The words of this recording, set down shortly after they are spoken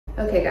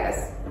Okay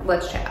guys,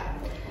 let's chat.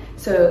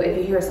 So if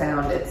you hear a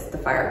sound, it's the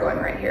fire going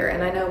right here.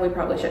 And I know we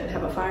probably shouldn't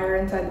have a fire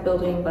inside the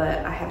building,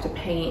 but I have to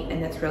paint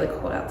and it's really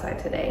cold outside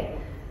today.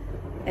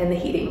 And the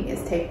heating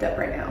is taped up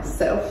right now,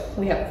 so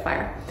we have a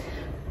fire.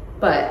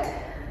 But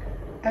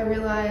I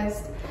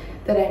realized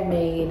that I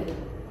made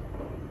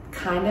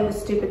kind of a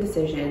stupid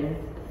decision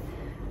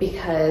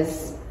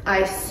because I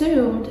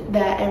assumed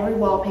that every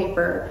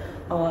wallpaper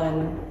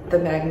on the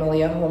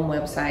Magnolia Home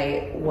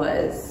website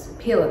was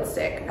peel and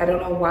stick. I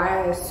don't know why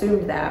I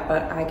assumed that,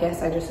 but I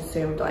guess I just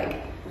assumed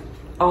like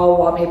all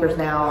wallpapers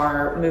now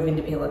are moving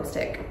to peel and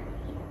stick.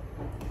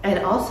 And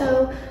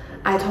also,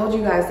 I told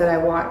you guys that I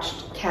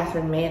watched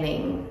Catherine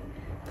Manning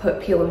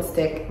put peel and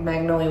stick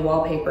Magnolia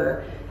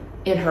wallpaper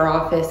in her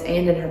office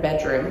and in her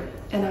bedroom.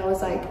 And I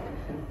was like,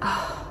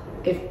 oh,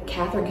 if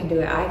Catherine can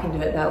do it, I can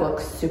do it. That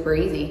looks super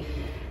easy.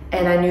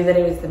 And I knew that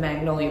it was the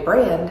Magnolia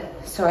brand.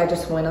 So I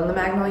just went on the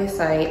Magnolia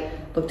site,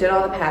 looked at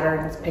all the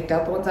patterns, picked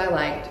out the ones I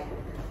liked,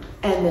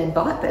 and then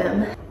bought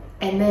them.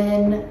 And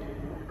then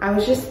I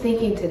was just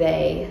thinking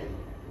today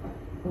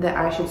that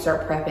I should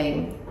start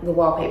prepping the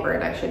wallpaper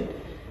and I should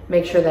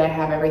make sure that I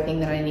have everything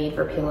that I need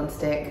for peel and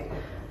stick.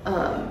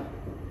 And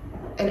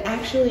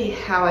actually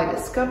how I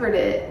discovered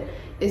it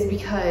is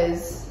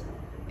because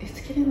it's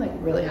getting like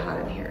really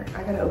hot in here.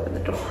 I gotta open the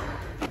door.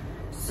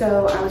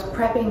 So I was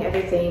prepping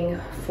everything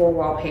for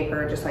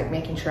wallpaper, just like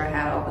making sure I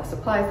had all the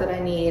supplies that I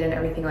need and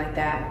everything like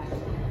that.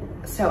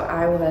 So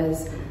I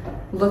was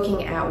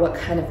looking at what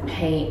kind of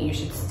paint you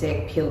should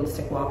stick peel and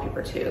stick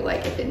wallpaper to,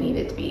 like if it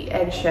needed to be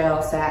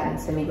eggshell, satin,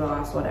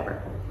 semi-gloss,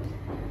 whatever.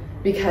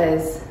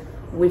 Because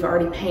we've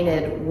already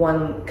painted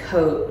one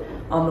coat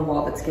on the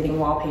wall that's getting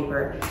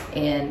wallpaper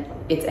and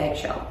it's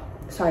eggshell.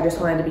 So I just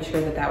wanted to be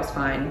sure that that was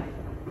fine.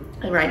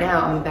 And right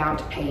now I'm about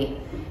to paint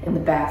in the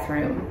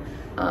bathroom,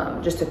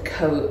 just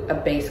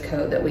a base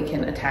coat that we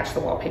can attach the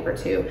wallpaper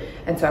to.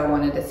 And so I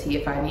wanted to see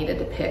if I needed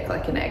to pick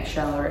like an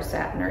eggshell or a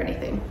satin or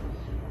anything.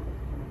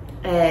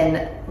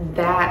 And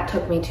that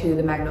took me to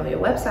the Magnolia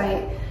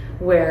website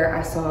where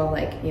I saw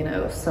like, you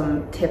know,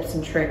 some tips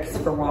and tricks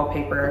for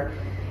wallpaper.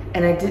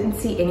 And I didn't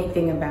see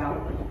anything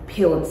about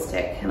peel and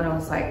stick. And I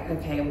was like,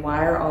 okay,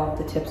 why are all of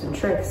the tips and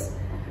tricks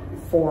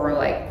for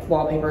like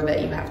wallpaper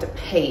that you have to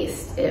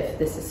paste if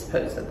this is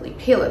supposedly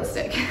peel and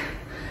stick?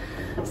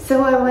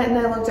 So I went and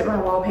I looked at my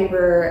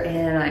wallpaper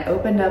and I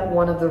opened up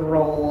one of the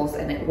rolls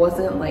and it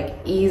wasn't like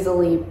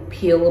easily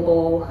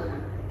peelable.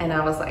 And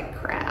I was like,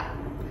 crap,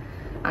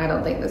 I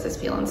don't think this is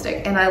peel and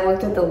stick. And I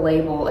looked at the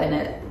label and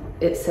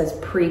it says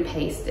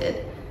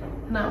pre-pasted.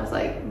 And I was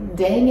like,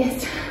 dang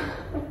it.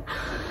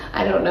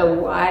 I don't know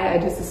why, I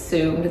just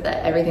assumed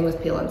that everything was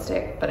peel and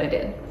stick, but I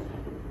did.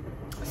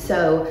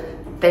 So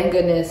thank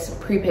goodness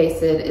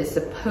pre-pasted is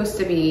supposed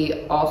to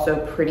be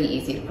also pretty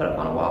easy to put up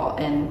on a wall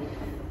and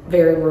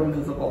very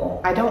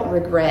removable. I don't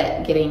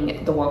regret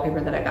getting the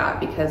wallpaper that I got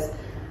because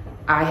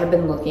I have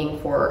been looking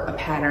for a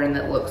pattern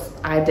that looks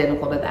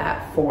identical to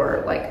that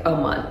for like a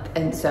month.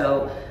 And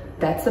so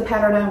that's the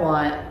pattern I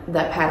want.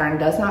 That pattern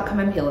does not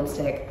come in peel and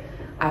stick.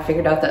 I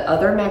figured out that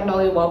other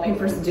Magnolia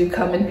wallpapers do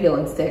come in peel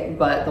and stick,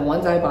 but the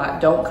ones I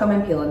bought don't come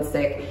in peel and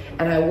stick.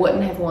 And I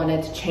wouldn't have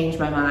wanted to change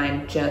my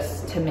mind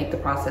just to make the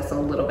process a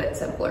little bit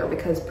simpler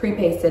because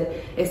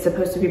pre-pasted is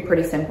supposed to be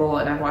pretty simple.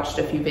 And I've watched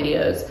a few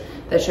videos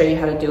that show you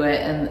how to do it.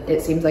 And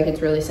it seems like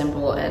it's really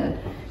simple and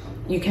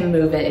you can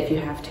move it if you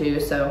have to.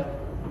 So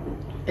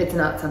it's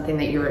not something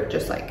that you're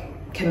just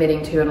like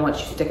committing to. And once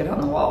you stick it on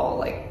the wall,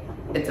 like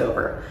it's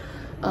over.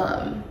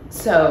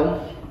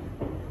 So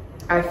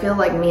I feel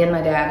like me and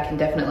my dad can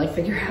definitely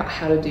figure out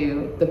how to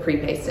do the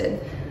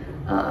pre-pasted.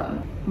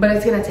 But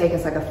it's gonna take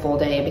us like a full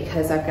day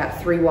because I've got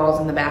 3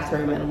 walls in the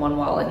bathroom and 1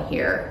 wall in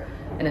here.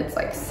 And it's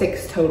like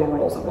 6 total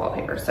rolls of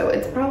wallpaper. So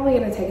it's probably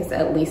gonna take us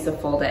at least a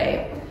full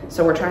day.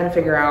 So we're trying to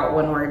figure out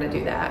when we're gonna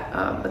do that.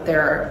 But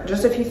there are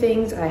just a few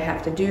things I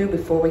have to do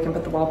before we can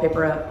put the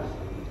wallpaper up.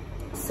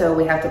 So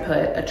we have to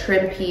put a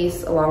trim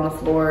piece along the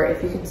floor.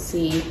 If you can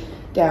see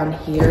down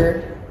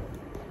here,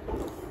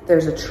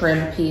 there's a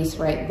trim piece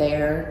right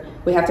there.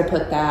 We have to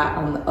put that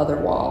on the other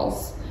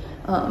walls.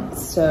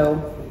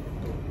 So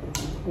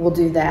we'll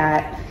do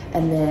that.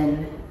 And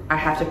then I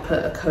have to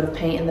put a coat of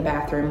paint in the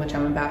bathroom, which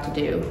I'm about to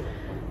do.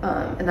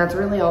 And that's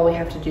really all we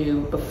have to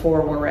do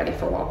before we're ready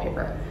for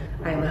wallpaper.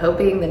 I'm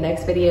hoping the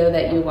next video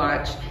that you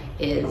watch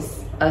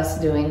is us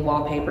doing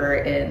wallpaper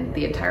in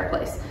the entire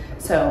place.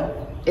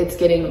 So it's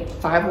getting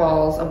 5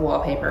 walls of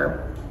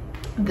wallpaper.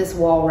 This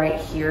wall right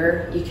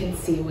here, you can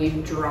see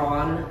we've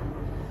drawn,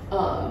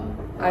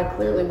 I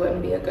clearly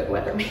wouldn't be a good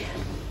weatherman.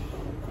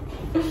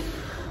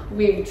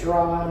 We've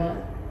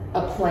drawn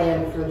a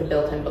plan for the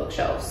built-in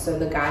bookshelves. So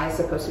the guy is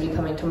supposed to be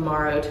coming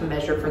tomorrow to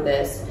measure for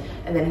this,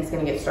 and then he's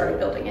gonna get started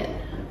building it.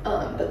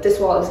 But this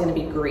wall is gonna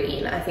be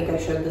green. I think I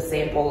showed the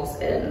samples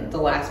in the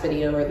last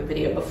video or the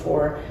video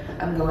before.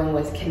 I'm going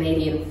with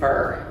Canadian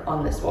fir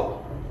on this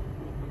wall.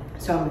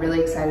 So I'm really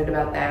excited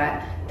about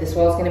that. This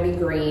wall is gonna be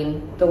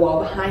green. The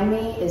wall behind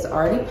me is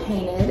already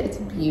painted. It's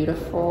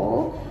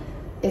beautiful.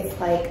 It's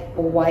like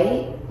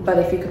white, but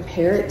if you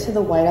compare it to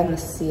the white on the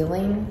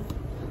ceiling,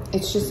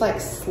 It's just like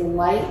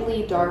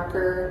slightly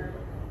darker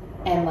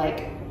and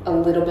like a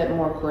little bit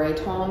more gray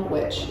tone,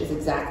 which is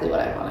exactly what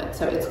I wanted.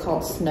 So it's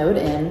called Snowed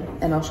In,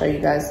 and I'll show you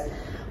guys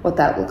what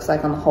that looks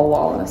like on the whole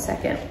wall in a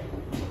second.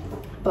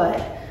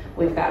 But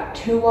we've got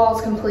 2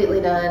 walls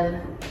completely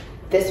done.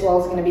 This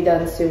wall is gonna be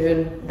done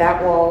soon.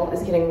 That wall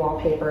is getting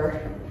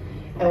wallpaper,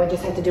 and we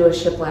just have to do a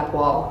shiplap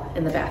wall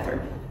in the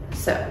bathroom.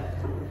 So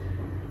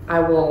I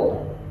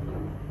will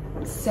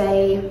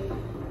say,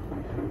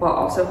 while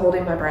also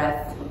holding my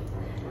breath,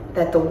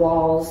 that the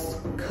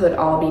walls could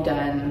all be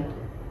done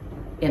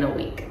in a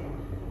week.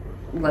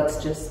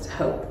 Let's just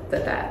hope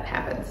that that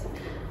happens.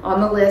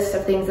 On the list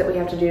of things that we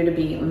have to do to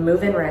be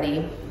move-in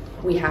ready,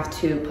 we have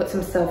to put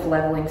some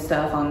self-leveling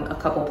stuff on a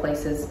couple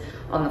places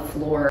on the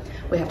floor.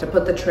 We have to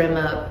put the trim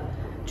up,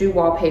 do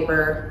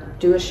wallpaper,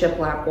 do a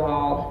shiplap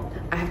wall.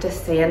 I have to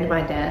sand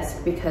my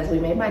desk because we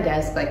made my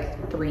desk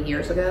like 3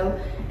 years ago,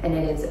 and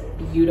it is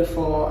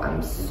beautiful.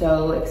 I'm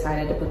so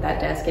excited to put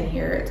that desk in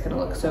here. It's gonna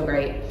look so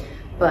great.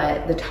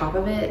 But the top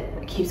of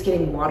it keeps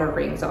getting water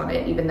rings on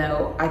it, even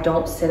though I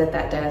don't sit at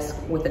that desk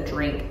with a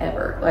drink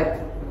ever. Like,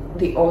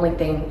 the only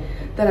thing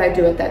that I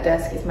do at that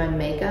desk is my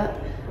makeup,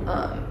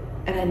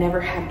 and I never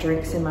have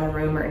drinks in my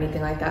room or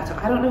anything like that. So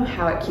I don't know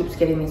how it keeps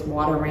getting these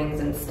water rings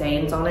and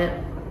stains on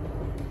it.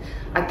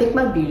 I think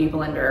my beauty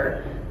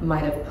blender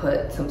might have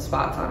put some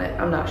spots on it,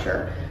 I'm not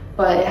sure.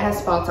 But it has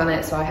spots on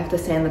it, so I have to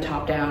sand the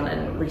top down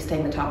and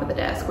restain the top of the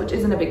desk, which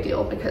isn't a big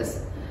deal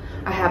because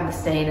I have the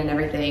stain and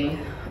everything.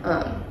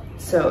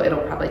 So it'll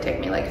probably take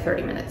me like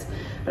 30 minutes.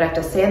 But I have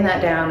to sand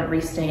that down,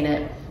 restain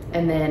it,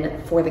 and then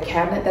for the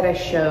cabinet that I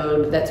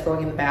showed that's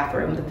going in the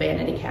bathroom, the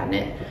vanity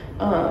cabinet,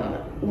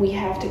 we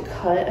have to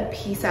cut a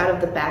piece out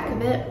of the back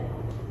of it.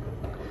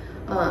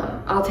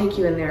 I'll take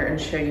you in there and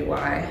show you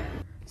why.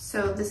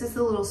 So this is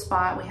the little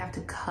spot we have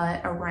to cut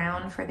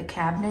around for the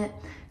cabinet.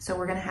 So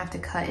we're gonna have to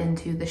cut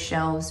into the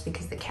shelves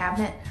because the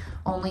cabinet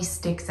only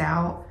sticks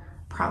out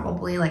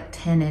probably like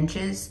 10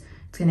 inches.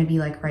 It's gonna be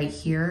like right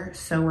here.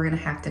 So we're gonna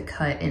have to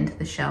cut into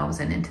the shelves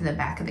and into the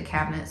back of the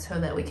cabinet so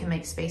that we can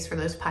make space for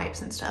those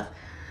pipes and stuff.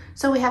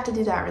 So we have to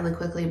do that really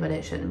quickly, but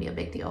it shouldn't be a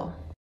big deal.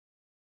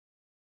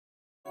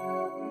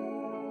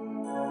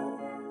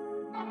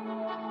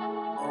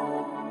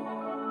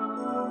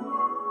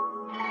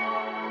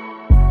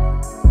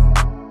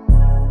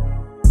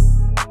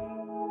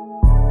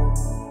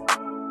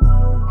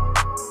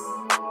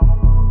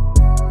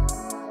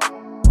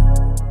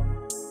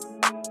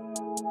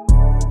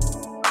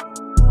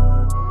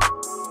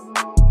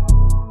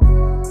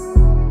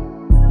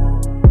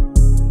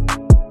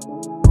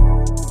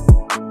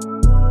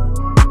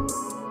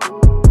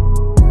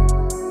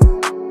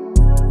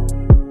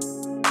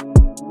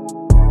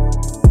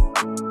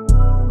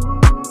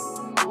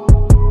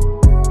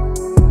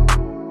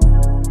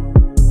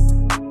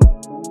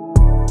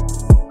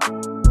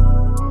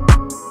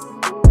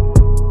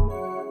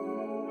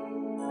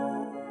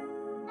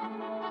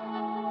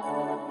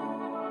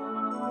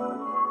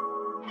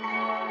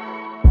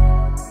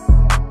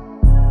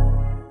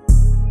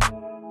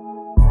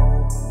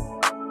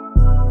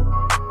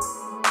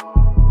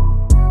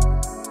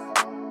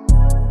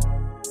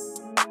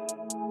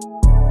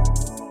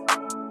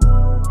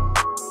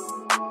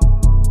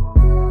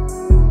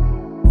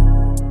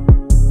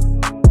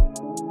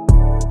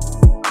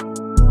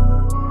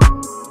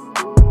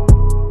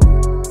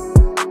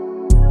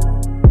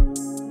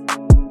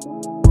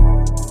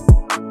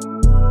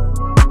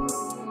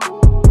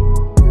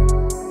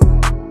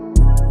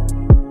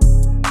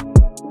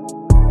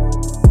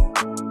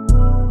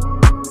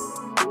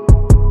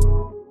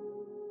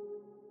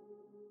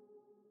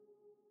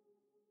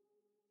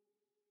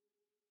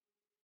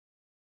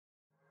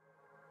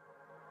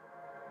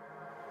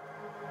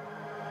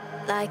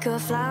 Like a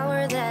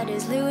flower that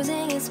is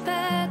losing its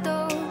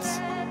petals,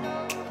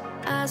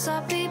 I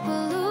saw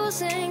people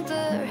losing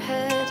their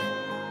head.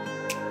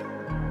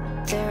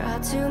 There are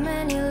too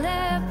many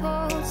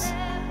levels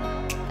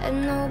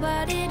and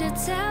nobody to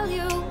tell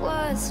you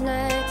what's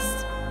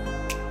next.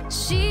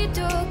 She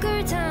took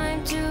her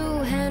time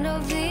to handle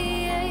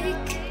the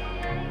ache,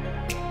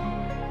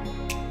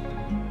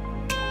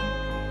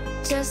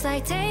 just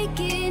like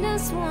taking a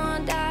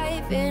swan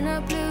dive in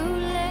a blue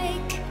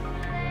lake.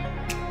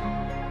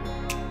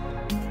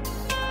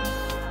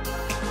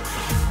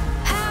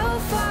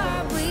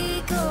 Far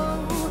we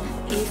go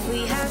if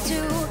we have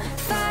to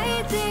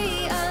fight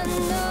the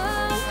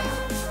unknown.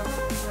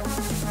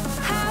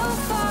 How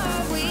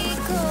far we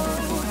go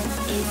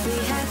if we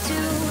have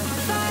to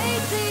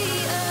fight the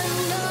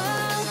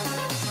unknown.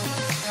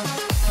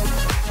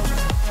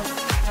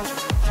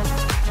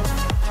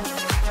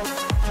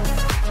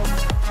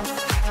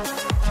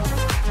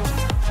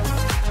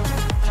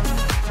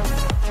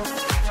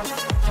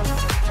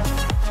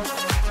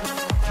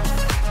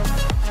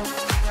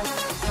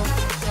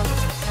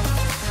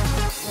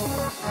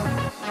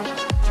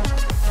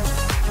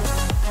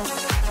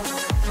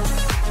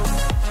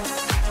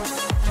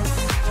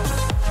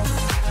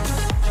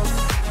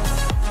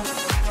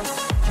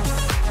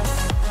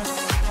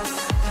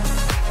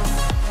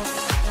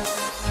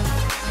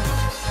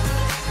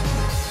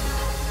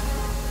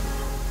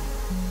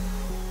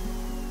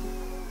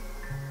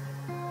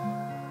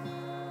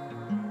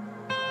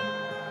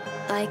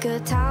 like a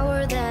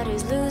tower that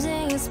is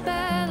losing its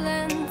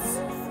balance.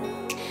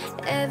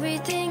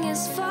 Everything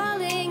is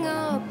falling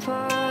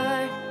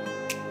apart.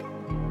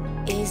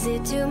 Is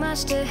it too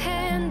much to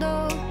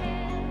handle?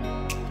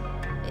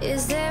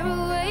 Is there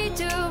a way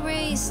to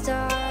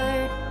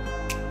restart?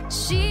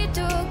 She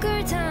took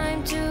her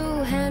time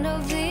to handle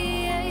the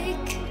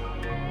ache,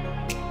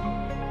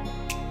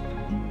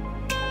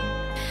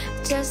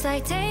 just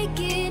like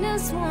taking a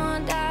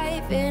swan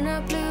dive in a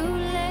blue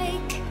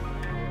lake.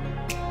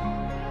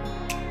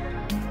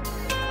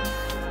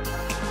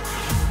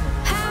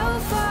 How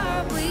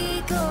far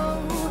we go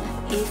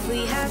if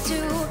we have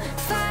to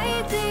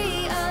fight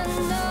the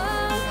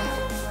unknown?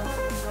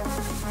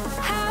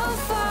 How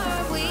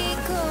far we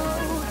go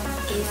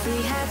if we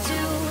have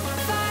to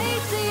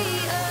fight the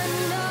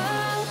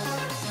unknown?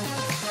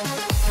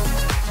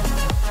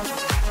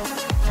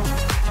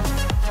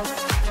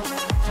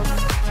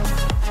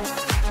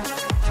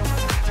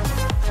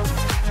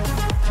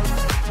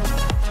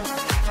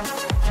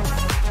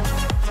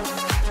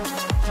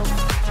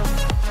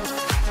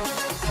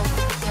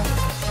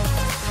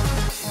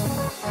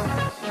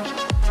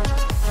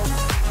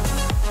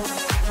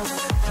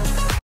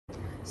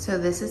 So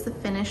this is the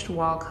finished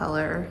wall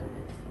color.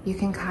 You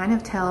can kind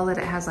of tell that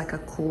it has like a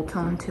cool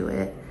tone to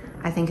it.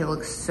 I think it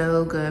looks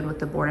so good with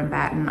the board and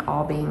batten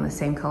all being the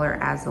same color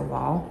as the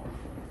wall.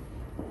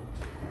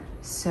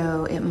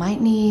 So it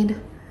might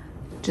need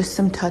just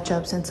some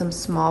touch-ups in some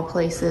small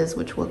places,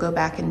 which we'll go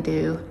back and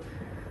do.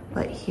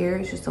 But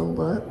here's just a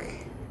look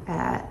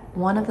at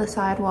one of the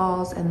side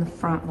walls and the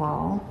front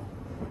wall.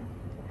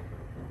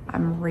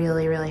 I'm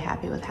really, really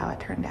happy with how it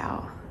turned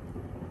out.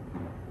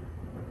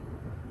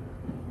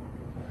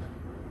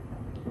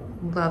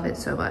 Love it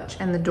so much.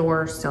 And the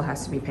door still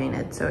has to be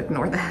painted, so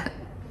ignore that.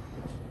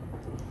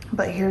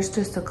 But here's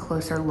just a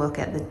closer look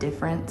at the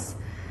difference.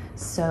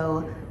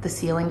 So the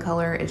ceiling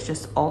color is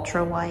just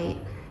ultra white,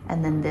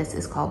 and then this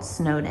is called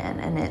Snowed In,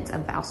 and it's a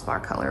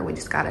Valspar color. We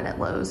just got it at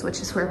Lowe's,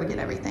 which is where we get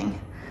everything.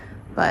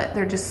 But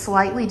they're just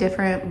slightly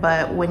different,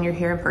 but when you're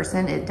here in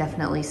person, it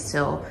definitely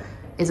still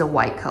is a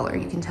white color.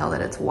 You can tell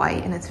that it's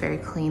white and it's very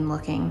clean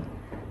looking.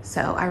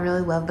 So I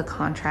really love the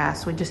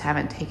contrast. We just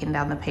haven't taken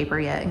down the paper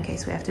yet in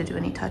case we have to do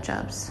any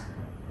touch-ups.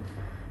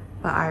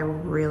 But I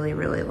really,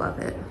 really love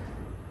it.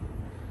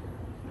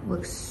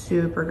 Looks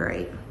super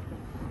great.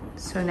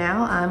 So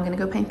now I'm gonna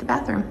go paint the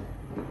bathroom.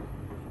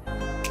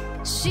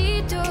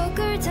 She took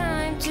her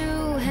time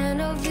to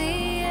handle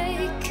the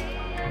ache,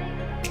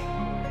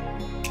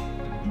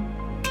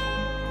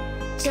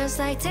 just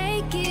like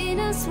taking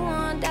a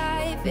swan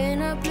dive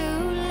in a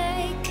blue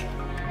lake.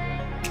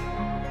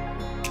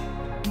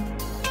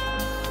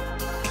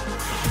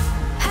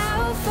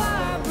 How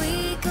far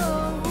we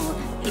go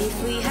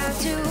if we have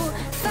to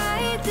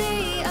fight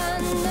the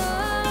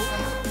unknown?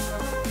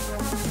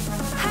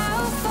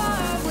 How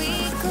far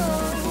we go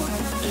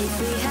if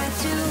we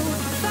have to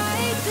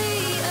fight the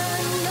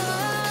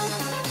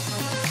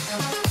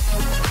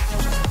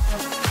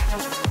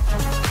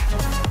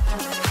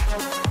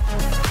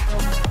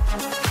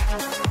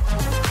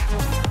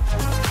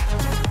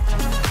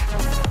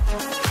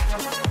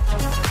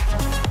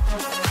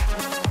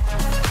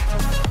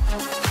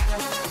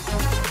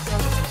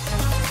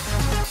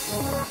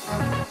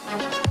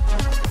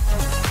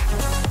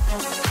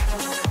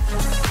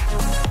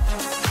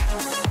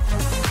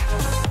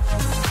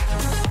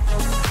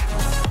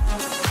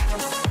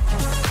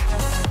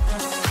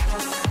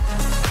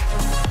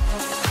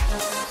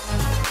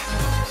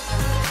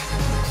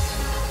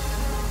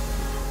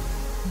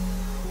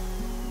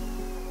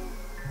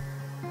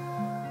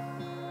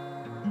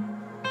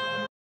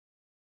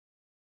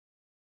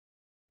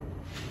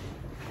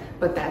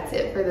But that's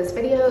it for this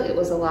video. It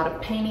was a lot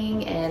of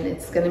painting, and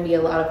it's gonna be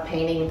a lot of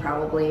painting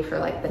probably for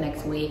like the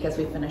next week as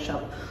we finish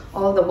up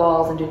all of the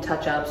walls and do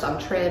touch-ups on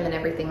trim and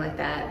everything like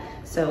that.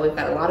 So we've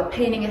got a lot of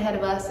painting ahead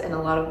of us and a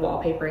lot of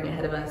wallpapering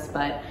ahead of us,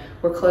 but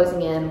we're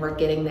closing in, we're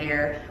getting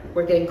there,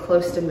 we're getting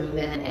close to move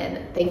in,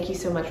 and thank you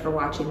so much for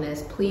watching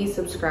this. Please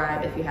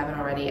subscribe if you haven't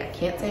already. I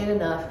can't say it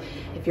enough.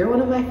 If you're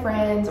one of my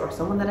friends or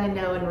someone that I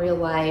know in real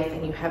life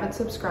and you haven't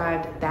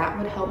subscribed, that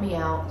would help me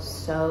out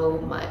so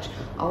much.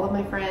 All of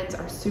my friends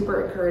are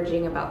super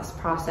encouraging about this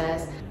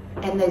process,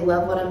 and they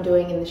love what I'm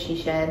doing in the She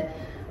Shed.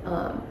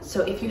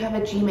 So if you have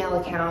a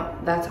Gmail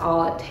account, that's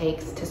all it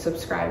takes to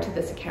subscribe to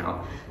this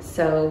account.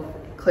 So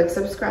click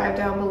subscribe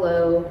down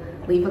below,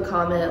 leave a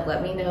comment,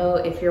 let me know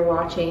if you're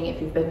watching,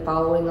 if you've been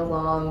following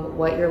along,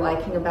 what you're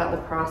liking about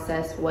the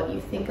process, what you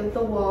think of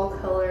the wall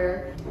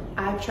color.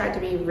 I've tried to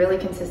be really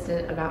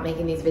consistent about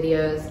making these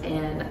videos,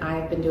 and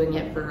I've been doing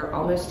it for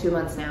almost 2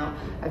 months now.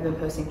 I've been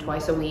posting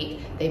twice a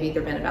week. They've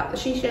either been about the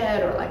She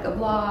Shed or like a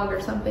vlog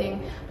or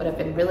something, but I've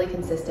been really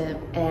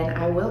consistent, and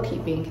I will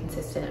keep being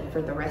consistent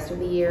for the rest of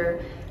the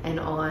year and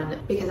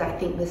on, because I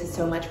think this is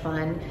so much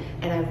fun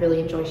and I really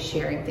enjoy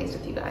sharing things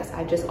with you guys.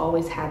 I've just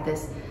always had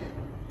this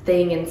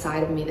thing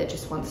inside of me that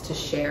just wants to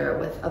share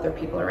with other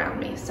people around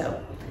me. So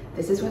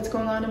this is what's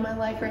going on in my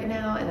life right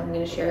now, and I'm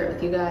gonna share it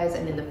with you guys.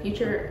 And in the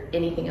future,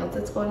 anything else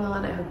that's going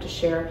on, I hope to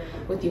share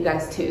with you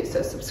guys too.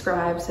 So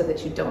subscribe so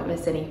that you don't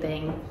miss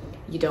anything.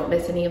 You don't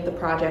miss any of the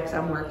projects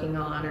I'm working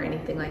on or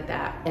anything like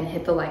that. And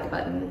hit the like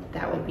button.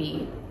 That would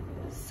be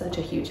such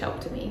a huge help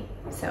to me.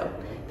 So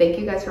thank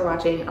you guys for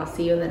watching. I'll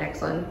see you in the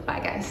next one. Bye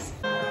guys.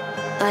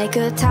 Like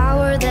a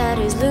tower that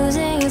is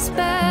losing its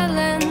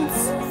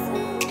balance,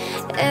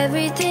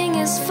 everything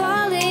is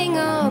falling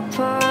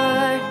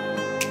apart.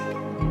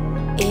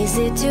 Is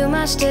it too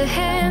much to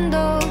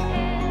handle?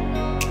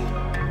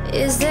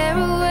 Is there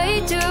a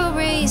way to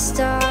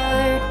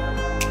restart?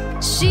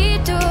 She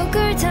took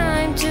her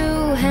time to